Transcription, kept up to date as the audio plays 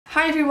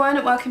Hi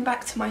everyone, welcome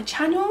back to my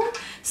channel.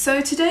 So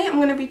today I'm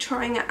going to be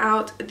trying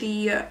out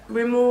the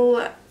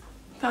Rimmel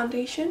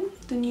foundation,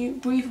 the new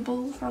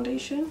Breathable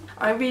foundation.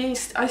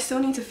 I still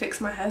need to fix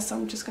my hair, so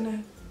I'm just going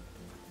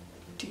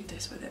to do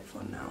this with it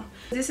for now.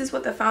 This is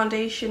what the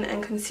foundation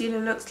and concealer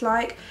looks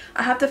like.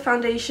 I have the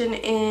foundation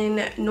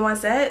in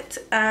Noisette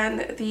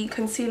and the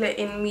concealer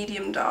in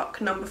medium dark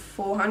number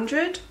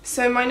 400.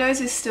 So my nose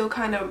is still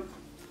kind of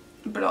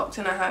blocked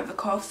and I have a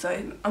cough,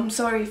 so I'm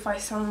sorry if I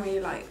sound really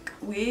like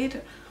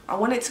weird. I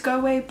want it to go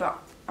away,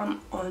 but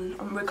I'm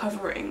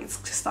recovering.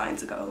 It's just starting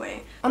to go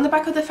away. On the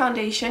back of the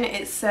foundation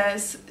it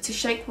says to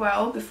shake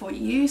well before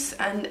use,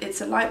 and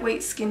it's a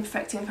lightweight skin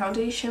perfecting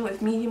foundation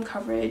with medium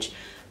coverage,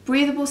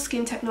 breathable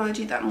skin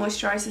technology that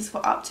moisturizes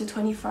for up to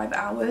 25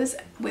 hours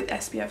with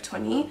SPF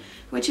 20,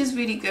 which is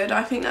really good.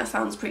 I think that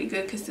sounds pretty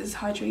good because there's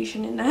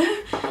hydration in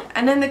there.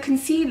 And then the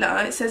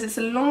concealer, it says it's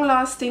a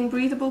long-lasting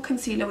breathable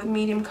concealer with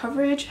medium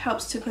coverage,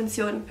 helps to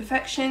conceal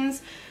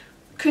imperfections.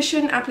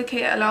 Cushion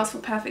applicator allows for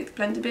perfect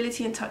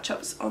blendability and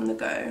touch-ups on the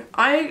go.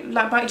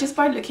 Just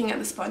by looking at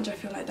the sponge, I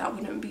feel like that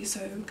wouldn't be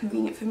so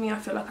convenient for me. I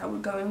feel like I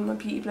would go in my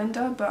beauty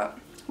blender, but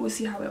we'll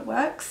see how it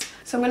works.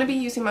 So I'm going to be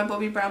using my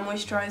Bobbi Brown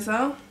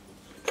moisturizer.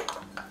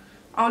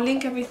 I'll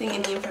link everything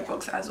in the info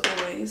box as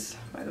always,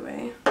 by the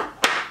way. I'm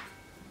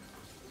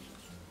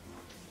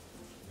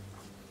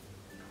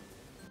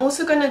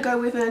also going to go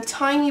with a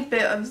tiny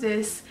bit of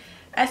this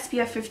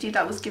SPF 50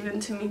 that was given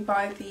to me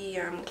by the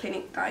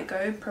clinic that I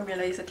go, Premier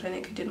Laser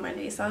Clinic, who did my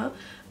laser.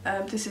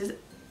 This is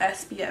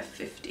SPF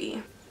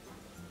 50.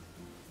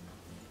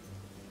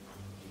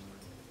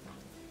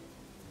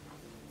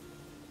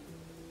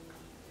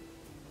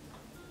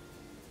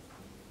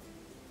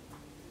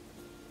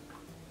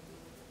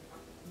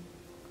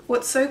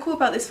 What's so cool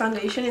about this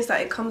foundation is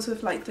that it comes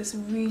with like this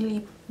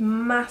really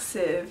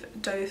massive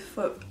doe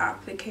foot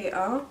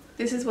applicator.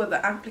 This is what the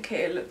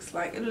applicator looks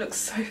like. It looks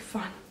so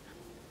fun.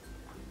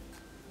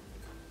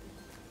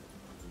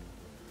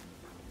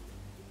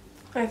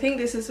 I think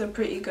this is a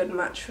pretty good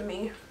match for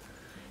me.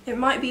 It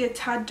might be a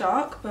tad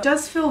dark, but it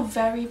does feel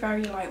very,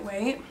 very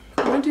lightweight.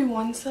 I'm going to do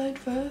one side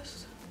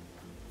first.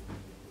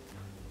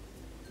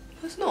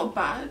 That's not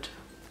bad.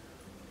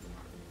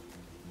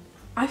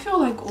 I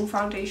feel like all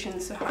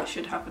foundations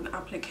should have an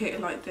applicator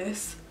like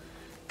this,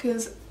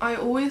 because I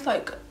always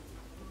like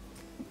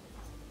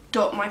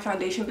dot my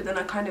foundation but then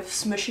I kind of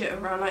smush it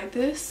around like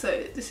this,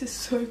 so this is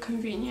so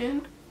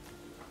convenient.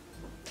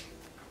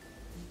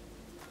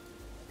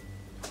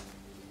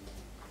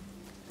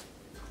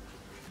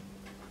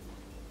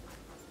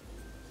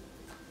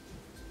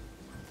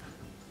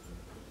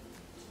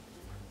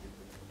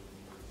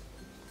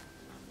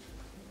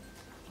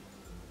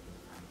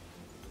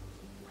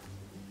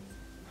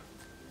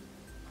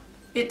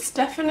 It's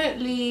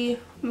definitely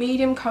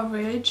medium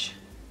coverage.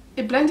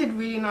 It blended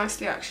really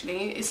nicely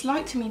actually. It's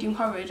light to medium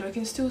coverage. I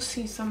can still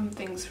see some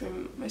things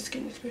from my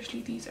skin,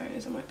 especially these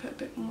areas. I might put a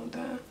bit more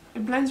there.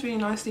 It blends really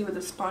nicely with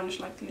the sponge,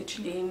 like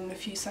literally in a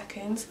few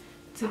seconds.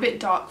 It's a bit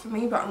dark for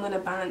me, but I'm going to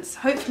balance.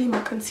 Hopefully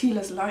my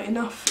concealer's light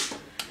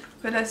enough.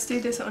 But let's do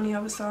this on the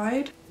other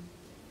side.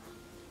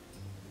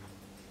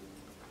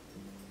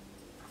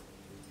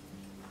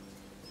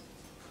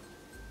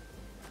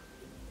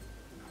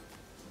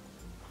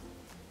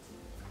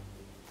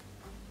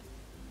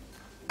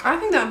 I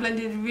think that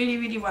blended really,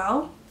 really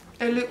well.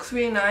 It looks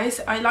really nice.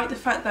 I like the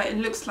fact that it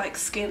looks like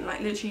skin,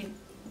 like literally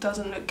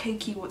doesn't look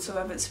cakey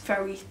whatsoever. It's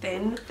very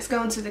thin. Let's go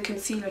on to the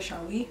concealer,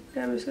 shall we?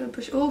 Then I'm just going to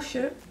push, oh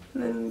shit.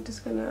 And then I'm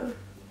just going to,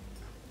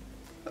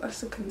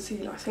 that's the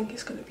concealer. I think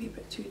it's going to be a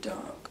bit too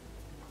dark.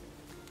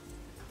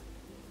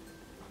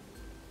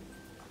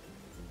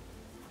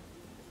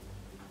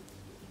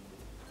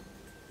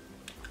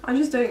 I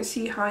just don't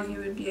see how you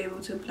would be able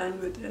to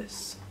blend with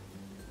this,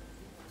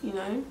 you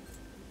know?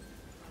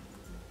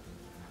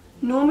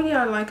 Normally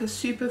I like a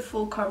super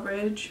full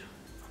coverage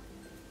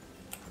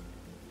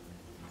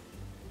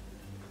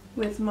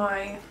with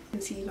my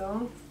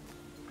concealer.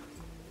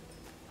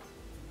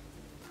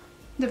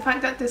 The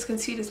fact that this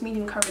concealer is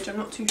medium coverage, I'm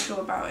not too sure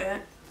about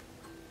it.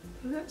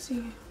 Let's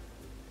see.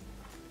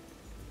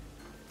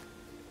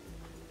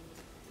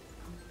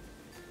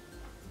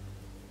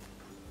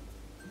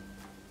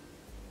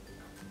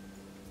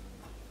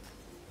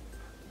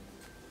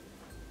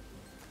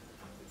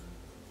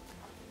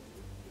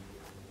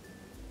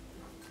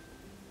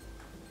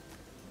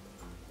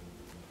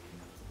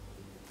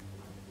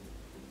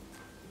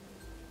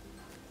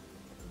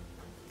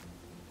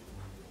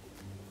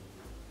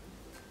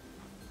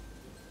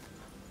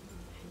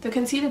 The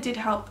concealer did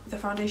help the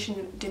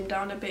foundation dim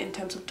down a bit in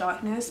terms of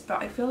darkness,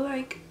 but I feel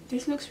like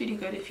this looks really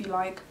good if you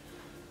like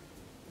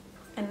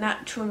a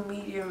natural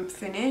medium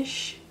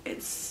finish.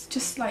 It's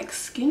just like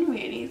skin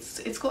really.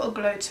 It's got a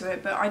glow to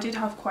it, but I did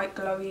have quite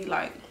glowy,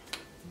 like,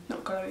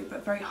 not glowy,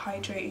 but very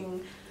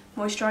hydrating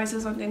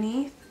moisturizers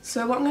underneath.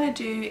 So what I'm going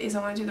to do is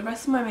I'm going to do the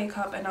rest of my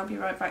makeup and I'll be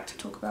right back to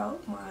talk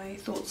about my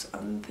thoughts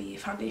on the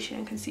foundation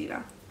and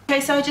concealer. Okay,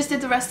 so I just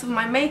did the rest of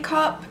my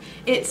makeup.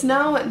 It's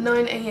now at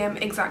 9 AM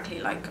exactly,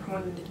 like I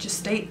wanted to just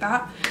state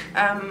that.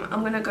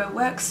 I'm gonna go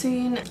work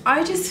soon.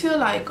 I just feel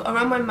like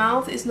around my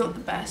mouth is not the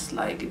best.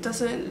 Like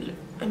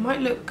it might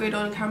look good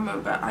on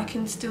camera, but I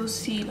can still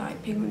see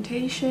like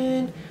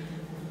pigmentation.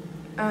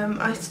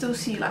 I still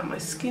see like my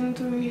skin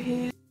through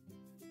here.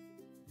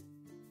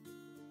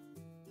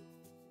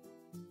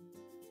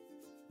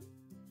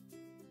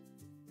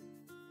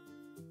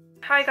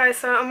 Hi guys,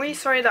 so I'm really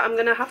sorry that I'm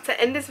gonna have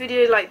to end this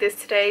video like this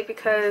today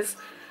because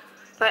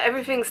like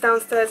everything's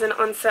downstairs and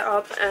unset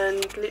up, and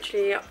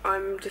literally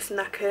I'm just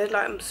knackered.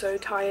 Like I'm so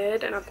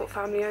tired and I've got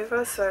family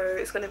over, so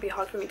it's gonna be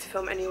hard for me to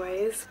film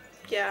anyways.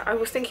 Yeah, I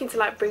was thinking to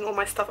like bring all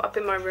my stuff up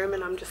in my room,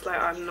 and I'm just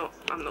like I'm not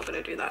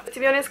gonna do that. But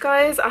to be honest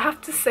guys, I have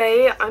to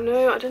say, I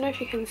don't know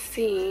if you can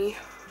see.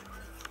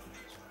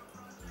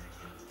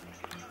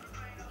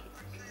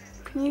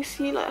 Can you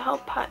see like how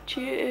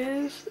patchy it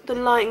is? The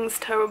lighting's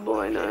terrible,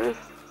 I know.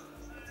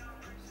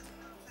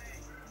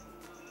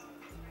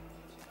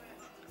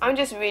 I'm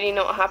just really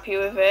not happy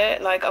with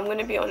it. Like, I'm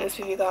gonna be honest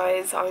with you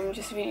guys, I'm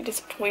just really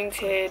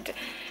disappointed.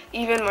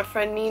 Even my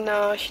friend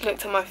Nina, she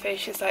looked at my face,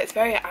 she's like, it's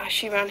very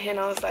ashy around here, and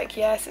I was like,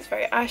 yes, it's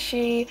very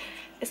ashy.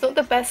 It's not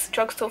the best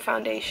drugstore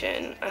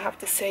foundation, I have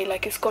to say.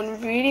 Like, it's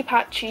gone really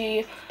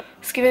patchy,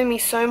 it's giving me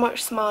so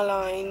much smile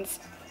lines.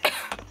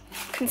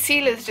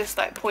 Concealer's just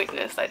like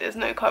pointless, like there's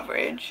no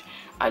coverage.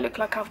 I look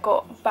like I've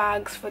got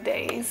bags for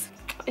days.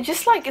 It's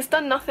just like, it's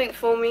done nothing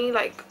for me.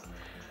 Like,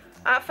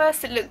 at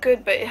first it looked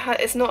good, but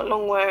it's not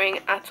long wearing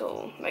at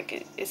all.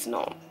 Like it's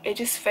not, it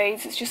just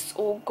fades, it's just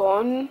all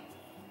gone,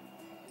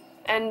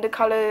 and the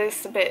colour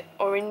is a bit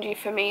orangey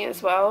for me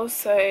as well.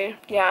 So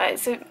yeah,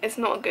 it's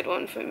not a good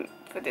one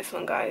for this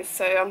one guys.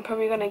 So I'm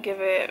probably gonna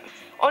give it,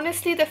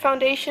 honestly the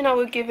foundation I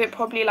would give it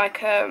probably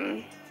like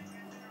a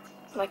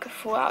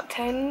 4 out of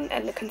 10,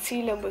 and the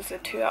concealer was a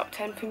 2 out of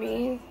 10 for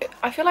me.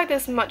 I feel like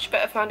there's much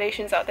better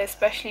foundations out there,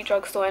 especially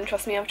drugstore, and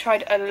trust me, I've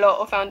tried a lot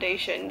of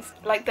foundations.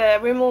 Like the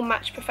Rimmel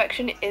Match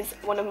Perfection is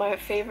one of my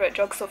favourite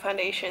drugstore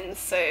foundations,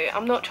 so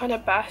I'm not trying to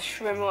bash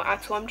Rimmel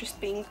at all, I'm just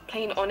being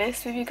plain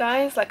honest with you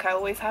guys, like I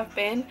always have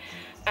been.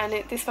 And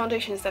this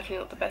foundation is definitely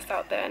not the best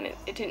out there, and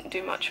it didn't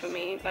do much for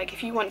me. Like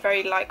if you want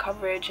very light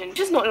coverage and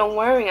just not long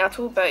wearing at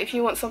all, but if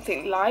you want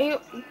something light,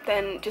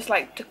 then just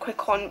like to put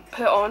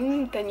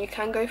on, then you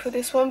can go for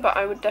this one. But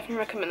I would definitely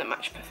recommend the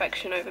Match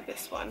Perfection over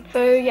this one.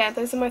 So yeah,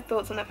 those are my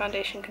thoughts on the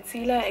foundation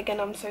concealer. Again,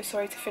 I'm so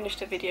sorry to finish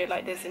the video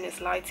like this in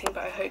its lighting,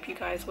 but I hope you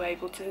guys were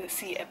able to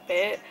see a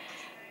bit.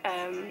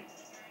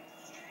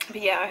 But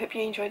yeah, I hope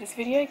you enjoyed this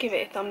video. Give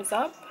it a thumbs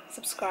up,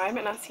 subscribe,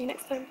 and I'll see you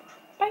next time.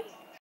 Bye!